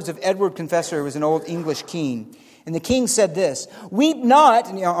quoting the words of Edward Confessor, who was an old English king. And the king said this, "Weep not,"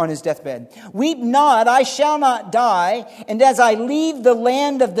 on his deathbed, "weep not, I shall not die. And as I leave the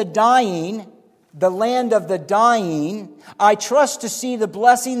land of the dying, I trust to see the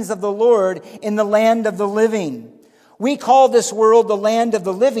blessings of the Lord in the land of the living." We call this world the land of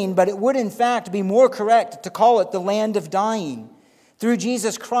the living, but it would in fact be more correct to call it the land of dying. Through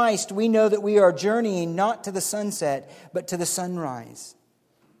Jesus Christ, we know that we are journeying not to the sunset, but to the sunrise.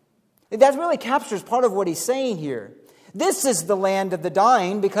 That really captures part of what he's saying here. This is the land of the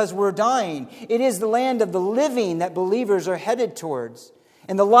dying because we're dying. It is the land of the living that believers are headed towards.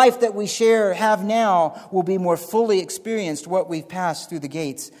 And the life that we have now will be more fully experienced what we've passed through the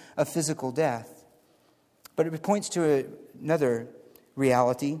gates of physical death. But it points to another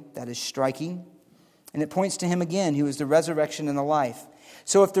reality that is striking. And it points to him again, who is the resurrection and the life.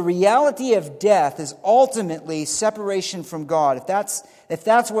 So if the reality of death is ultimately separation from God, if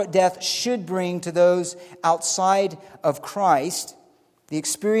that's what death should bring to those outside of Christ, the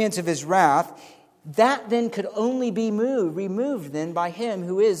experience of his wrath, that then could only be removed then by him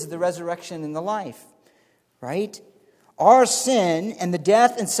who is the resurrection and the life. Right? Our sin and the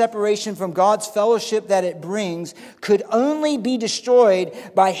death and separation from God's fellowship that it brings could only be destroyed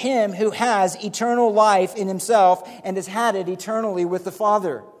by him who has eternal life in himself and has had it eternally with the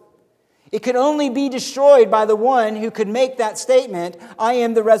Father. It could only be destroyed by the one who could make that statement, "I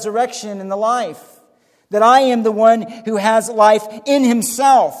am the resurrection and the life." That I am the one who has life in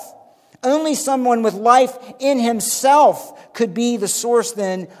himself. Only someone with life in himself could be the source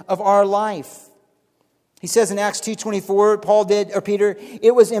then of our life. He says in Acts 2:24, Peter,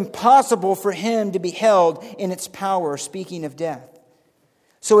 it was impossible for him to be held in its power, speaking of death.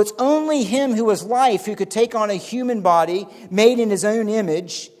 So it's only him who is life who could take on a human body made in his own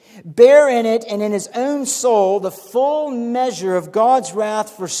image, bear in it and in his own soul the full measure of God's wrath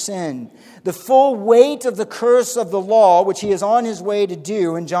for sin, the full weight of the curse of the law, which he is on his way to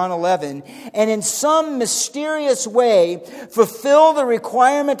do in John 11, and in some mysterious way fulfill the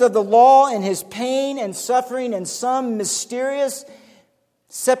requirement of the law in his pain and suffering and some mysterious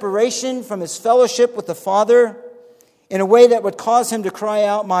separation from his fellowship with the Father in a way that would cause him to cry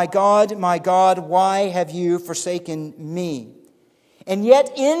out, my God, why have you forsaken me?" And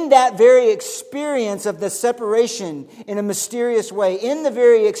yet in that very experience of the separation in a mysterious way, in the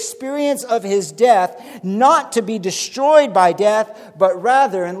very experience of his death, not to be destroyed by death, but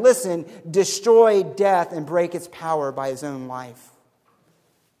rather, and listen, destroy death and break its power by his own life.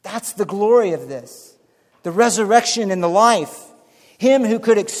 That's the glory of this. The resurrection and the life. Him who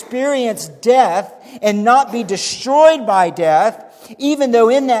could experience death and not be destroyed by death, even though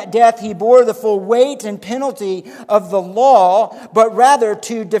in that death he bore the full weight and penalty of the law, but rather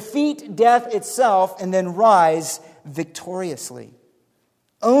to defeat death itself and then rise victoriously.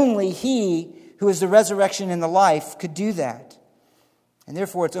 Only he who is the resurrection and the life could do that. And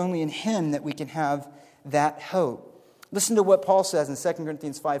therefore it's only in him that we can have that hope. Listen to what Paul says in 2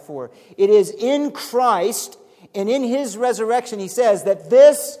 Corinthians 5:4. It is in Christ and in his resurrection, he says, that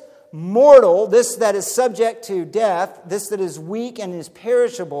this mortal, this that is subject to death, this that is weak and is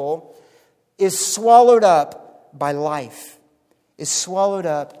perishable, is swallowed up by life. Is swallowed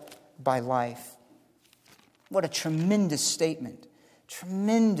up by life. What a tremendous statement.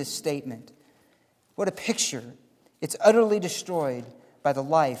 Tremendous statement. What a picture. It's utterly destroyed by the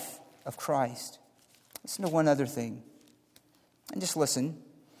life of Christ. Listen to one other thing. And just listen.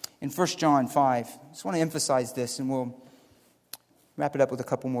 In 1 John 5, I just want to emphasize this and we'll wrap it up with a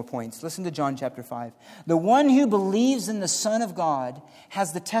couple more points. Listen to John chapter 5. The one who believes in the Son of God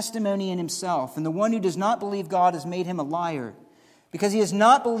has the testimony in himself, and the one who does not believe God has made him a liar, because he has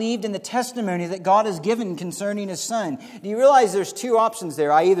not believed in the testimony that God has given concerning his Son. Do you realize there's two options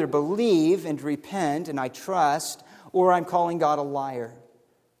there? I either believe and repent and I trust, or I'm calling God a liar.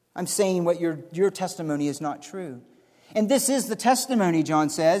 I'm saying what your testimony is not true. And this is the testimony, John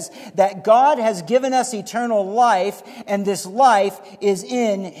says, that God has given us eternal life, and this life is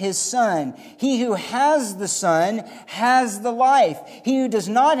in His Son. He who has the Son has the life. He who does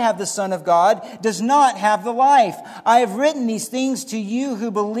not have the Son of God does not have the life. I have written these things to you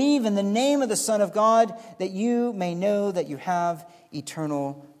who believe in the name of the Son of God, that you may know that you have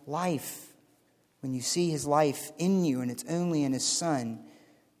eternal life. When you see His life in you, and it's only in His Son.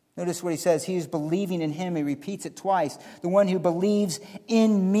 Notice what he says. He is believing in Him. He repeats it twice. The one who believes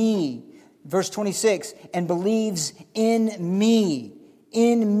in me. Verse 26. And believes in me.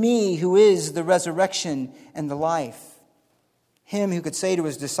 In me who is the resurrection and the life. Him who could say to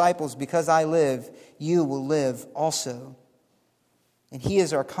His disciples, because I live, you will live also. And He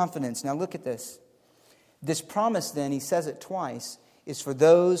is our confidence. Now look at this. This promise then, he says it twice, is for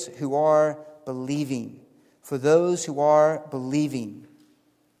those who are believing. For those who are believing.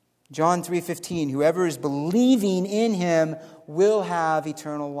 John 3:15, whoever is believing in Him will have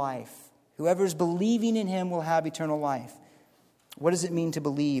eternal life. Whoever is believing in Him will have eternal life. What does it mean to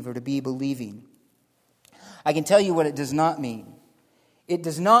believe or to be believing? I can tell you what it does not mean. It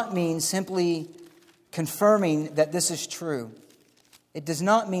does not mean simply confirming that this is true. It does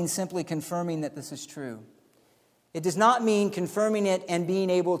not mean simply confirming that this is true. It does not mean confirming it and being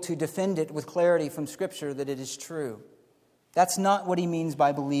able to defend it with clarity from Scripture that it is true. That's not what he means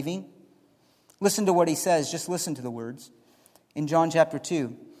by believing. Listen to what he says. Just listen to the words. In John chapter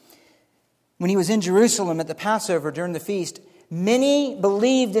 2. When he was in Jerusalem at the Passover during the feast, many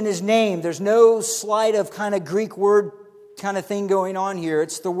believed in His name. There's no sleight of kind of Greek word kind of thing going on here.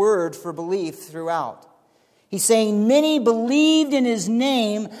 It's the word for belief throughout. He's saying many believed in His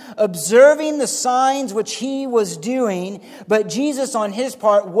name, observing the signs which He was doing, but Jesus on His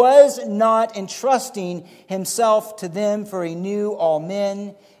part was not entrusting Himself to them, for He knew all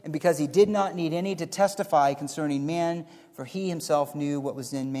men, and because He did not need any to testify concerning man, for He Himself knew what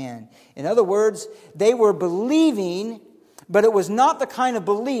was in man. In other words, they were believing, but it was not the kind of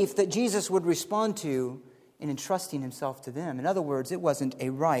belief that Jesus would respond to in entrusting Himself to them. In other words, it wasn't a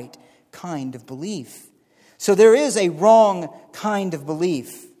right kind of belief. So there is a wrong kind of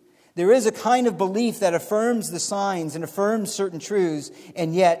belief. There is a kind of belief that affirms the signs and affirms certain truths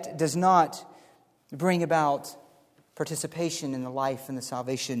and yet does not bring about participation in the life and the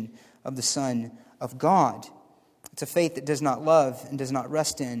salvation of the Son of God. It's a faith that does not love and does not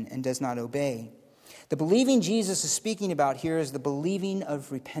rest in and does not obey. The believing Jesus is speaking about here is the believing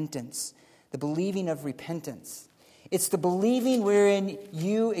of repentance. The believing of repentance. It's the believing wherein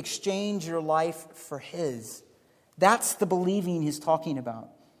you exchange your life for His. That's the believing he's talking about.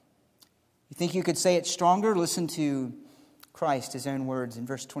 You think you could say it stronger? Listen to Christ, His own words in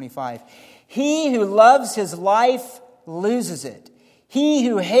verse 25. He who loves his life loses it. He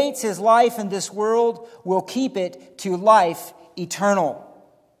who hates his life in this world will keep it to life eternal.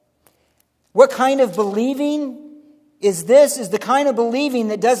 What kind of believing is this? Is the kind of believing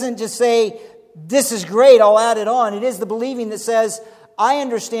that doesn't just say, this is great, I'll add it on. It is the believing that says, I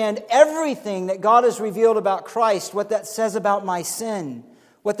understand everything that God has revealed about Christ, what that says about my sin,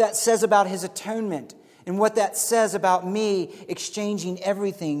 what that says about His atonement, and what that says about me exchanging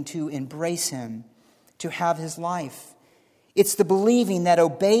everything to embrace Him, to have His life. It's the believing that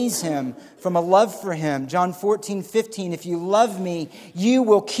obeys Him from a love for Him. John 14:15, if you love me, you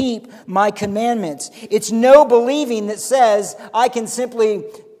will keep my commandments. It's no believing that says, I can simply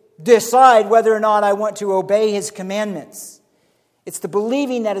decide whether or not I want to obey His commandments. It's the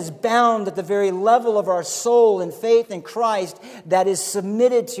believing that is bound at the very level of our soul in faith in Christ, that is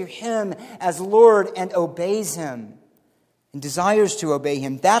submitted to Him as Lord and obeys Him and desires to obey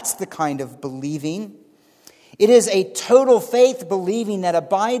Him. That's the kind of believing. It is a total faith believing that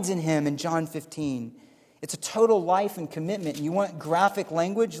abides in Him in John 15. It's a total life and commitment. You want graphic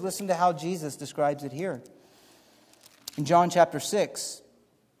language? Listen to how Jesus describes it here. In John chapter 6.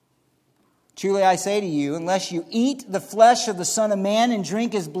 Truly I say to you, unless you eat the flesh of the Son of Man and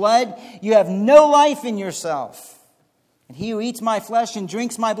drink His blood, you have no life in yourself. And he who eats my flesh and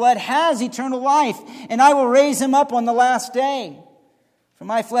drinks my blood has eternal life, and I will raise him up on the last day. For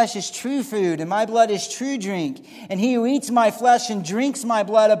my flesh is true food, and my blood is true drink. And he who eats my flesh and drinks my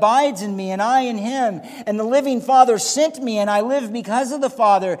blood abides in me, and I in him. And the living Father sent me, and I live because of the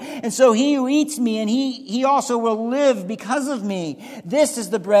Father. And so he who eats me, and he also will live because of me. This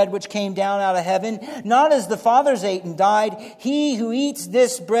is the bread which came down out of heaven, not as the fathers ate and died. He who eats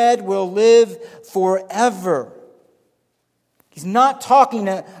this bread will live forever. He's not talking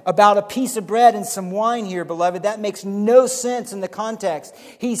about a piece of bread and some wine here, beloved. That makes no sense in the context.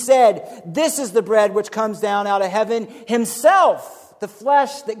 He said, this is the bread which comes down out of heaven, himself, the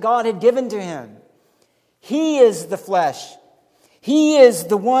flesh that God had given to him. He is the flesh. He is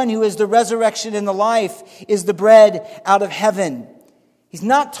the one who is the resurrection and the life, is the bread out of heaven. He's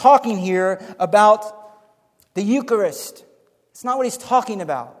not talking here about the Eucharist. It's not what he's talking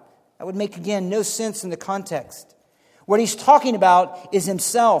about. That would make, again, no sense in the context. What he's talking about is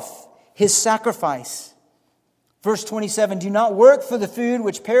himself, his sacrifice. Verse 27, do not work for the food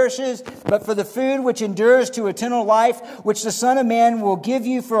which perishes, but for the food which endures to eternal life, which the Son of Man will give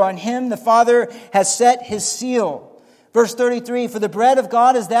you, for on him the Father has set his seal. Verse 33, for the bread of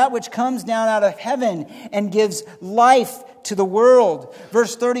God is that which comes down out of heaven and gives life to the world.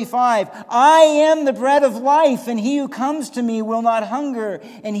 Verse 35, I am the bread of life, and he who comes to me will not hunger,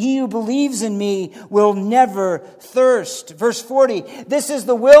 and he who believes in me will never thirst. Verse 40, this is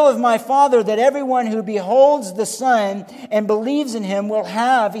the will of my Father, that everyone who beholds the Son and believes in him will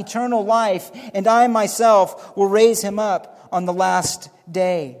have eternal life, and I myself will raise him up on the last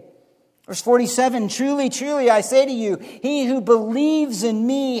day. Verse 47, truly, truly, I say to you, he who believes in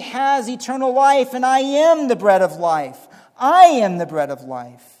me has eternal life, and I am the bread of life. I am the bread of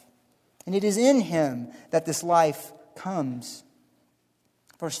life, and it is in him that this life comes.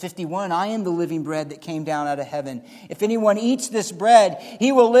 Verse 51, I am the living bread that came down out of heaven. If anyone eats this bread,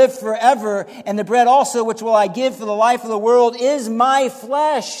 he will live forever, and the bread also which will I give for the life of the world is my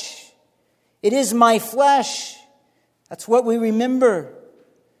flesh. It is my flesh. That's what we remember.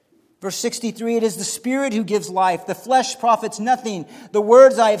 Verse 63, it is the Spirit who gives life. The flesh profits nothing. The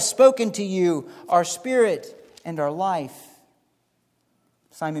words I have spoken to you are spirit and are life.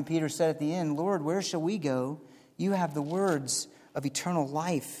 Simon Peter said at the end, Lord, where shall we go? You have the words of eternal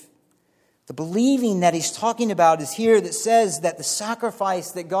life. The believing that he's talking about is here that says that the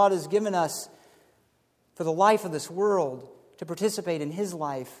sacrifice that God has given us for the life of this world, to participate in his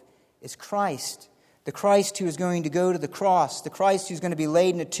life, is Christ. The Christ who is going to go to the cross. The Christ who's going to be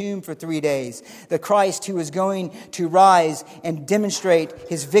laid in a tomb for 3 days. The Christ who is going to rise and demonstrate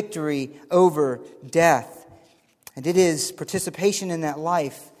his victory over death. And it is participation in that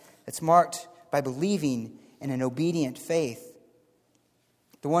life that's marked by believing in an obedient faith.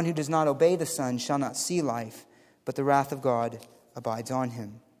 The one who does not obey the Son shall not see life, but the wrath of God abides on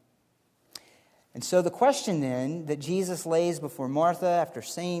him. And so the question then that Jesus lays before Martha after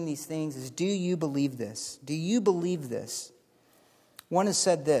saying these things is, do you believe this? Do you believe this? One has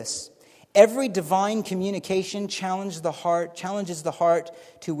said this, every divine communication challenges the heart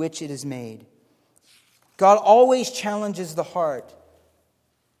to which it is made. God always challenges the heart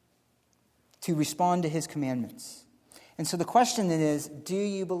to respond to his commandments. And so the question then is, do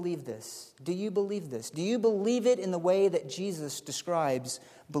you believe this? Do you believe this? Do you believe it in the way that Jesus describes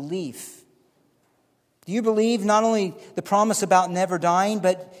belief? Do you believe not only the promise about never dying,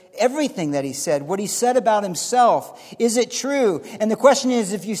 but everything that he said, what he said about himself? Is it true? And the question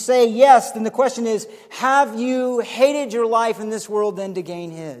is, if you say yes, then the question is, have you hated your life in this world then to gain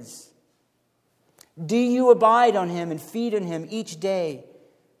his? Do you abide on him and feed on him each day?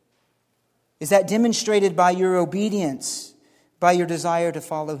 Is that demonstrated by your obedience, by your desire to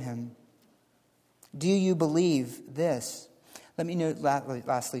follow him? Do you believe this? Let me note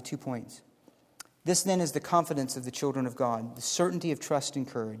lastly 2 points. This then is the confidence of the children of God, the certainty of trust and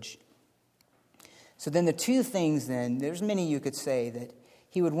courage. So then the two things then, there's many you could say that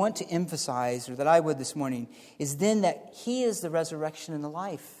he would want to emphasize, or that I would this morning, is then that he is the resurrection and the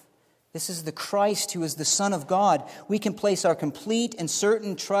life. This is the Christ who is the Son of God. We can place our complete and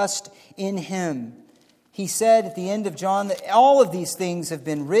certain trust in him. He said at the end of John that all of these things have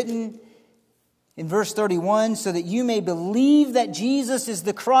been written in verse 31, so that you may believe that Jesus is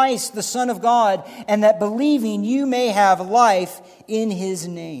the Christ, the Son of God, and that believing you may have life in his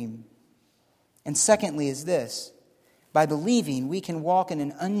name. And secondly is this, by believing we can walk in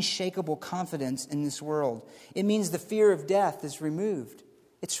an unshakable confidence in this world. It means the fear of death is removed.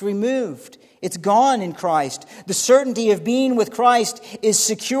 It's removed. It's gone in Christ. The certainty of being with Christ is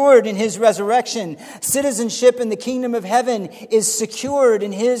secured in his resurrection. Citizenship in the kingdom of heaven is secured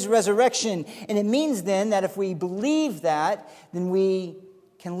in his resurrection. And it means then that if we believe that, then we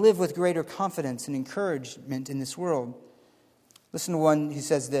can live with greater confidence and encouragement in this world. Listen to one who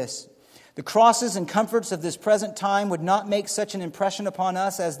says this. The crosses and comforts of this present time would not make such an impression upon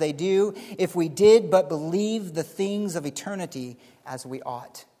us as they do if we did but believe the things of eternity as we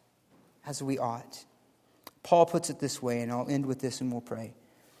ought. As we ought. Paul puts it this way, and I'll end with this and we'll pray.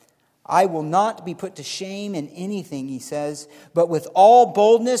 I will not be put to shame in anything, he says, but with all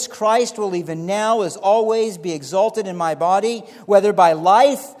boldness Christ will even now as always be exalted in my body, whether by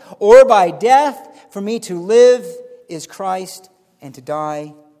life or by death. For me to live is Christ, and to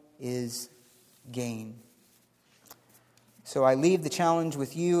die is gain. So I leave the challenge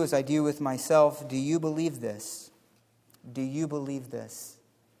with you as I do with myself. Do you believe this? Do you believe this?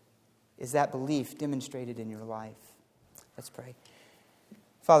 Is that belief demonstrated in your life? Let's pray.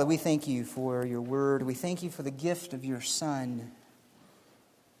 Father, we thank you for your word. We thank you for the gift of your Son.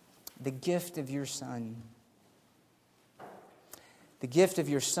 The gift of your Son. The gift of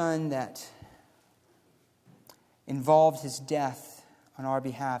your Son that involved his death on our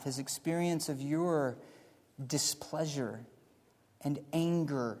behalf, his experience of your displeasure and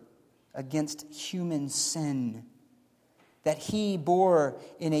anger against human sin, that he bore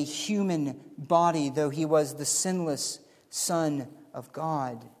in a human body, though he was the sinless Son of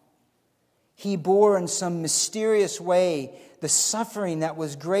God. He bore in some mysterious way the suffering that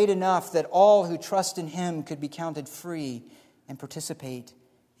was great enough that all who trust in him could be counted free and participate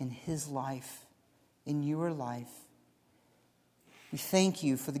in his life, in your life. We thank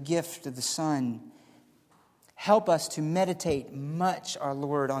you for the gift of the Son. Help us to meditate much, our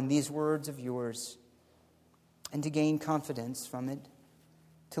Lord, on these words of yours and to gain confidence from it,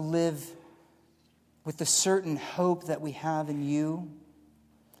 to live with the certain hope that we have in you.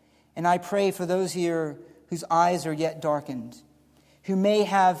 And I pray for those here whose eyes are yet darkened, who may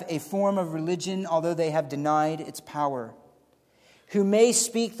have a form of religion, although they have denied its power, who may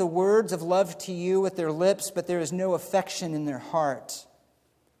speak the words of love to you with their lips, but there is no affection in their heart,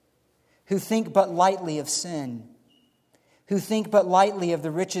 who think but lightly of sin, who think but lightly of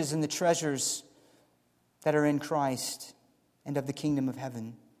the riches and the treasures that are in Christ and of the kingdom of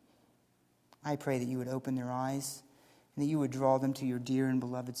heaven. I pray that you would open their eyes and that you would draw them to your dear and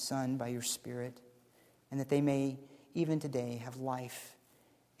beloved Son by your Spirit, and that they may, even today, have life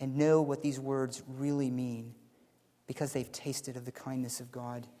and know what these words really mean because they've tasted of the kindness of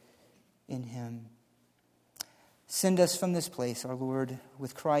God in him. Send us from this place, our Lord,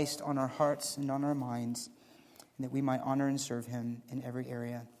 with Christ on our hearts and on our minds, and that we might honor and serve him in every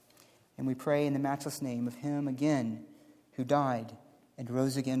area. And we pray in the matchless name of him again who died and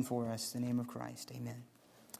rose again for us, the name of Christ. Amen.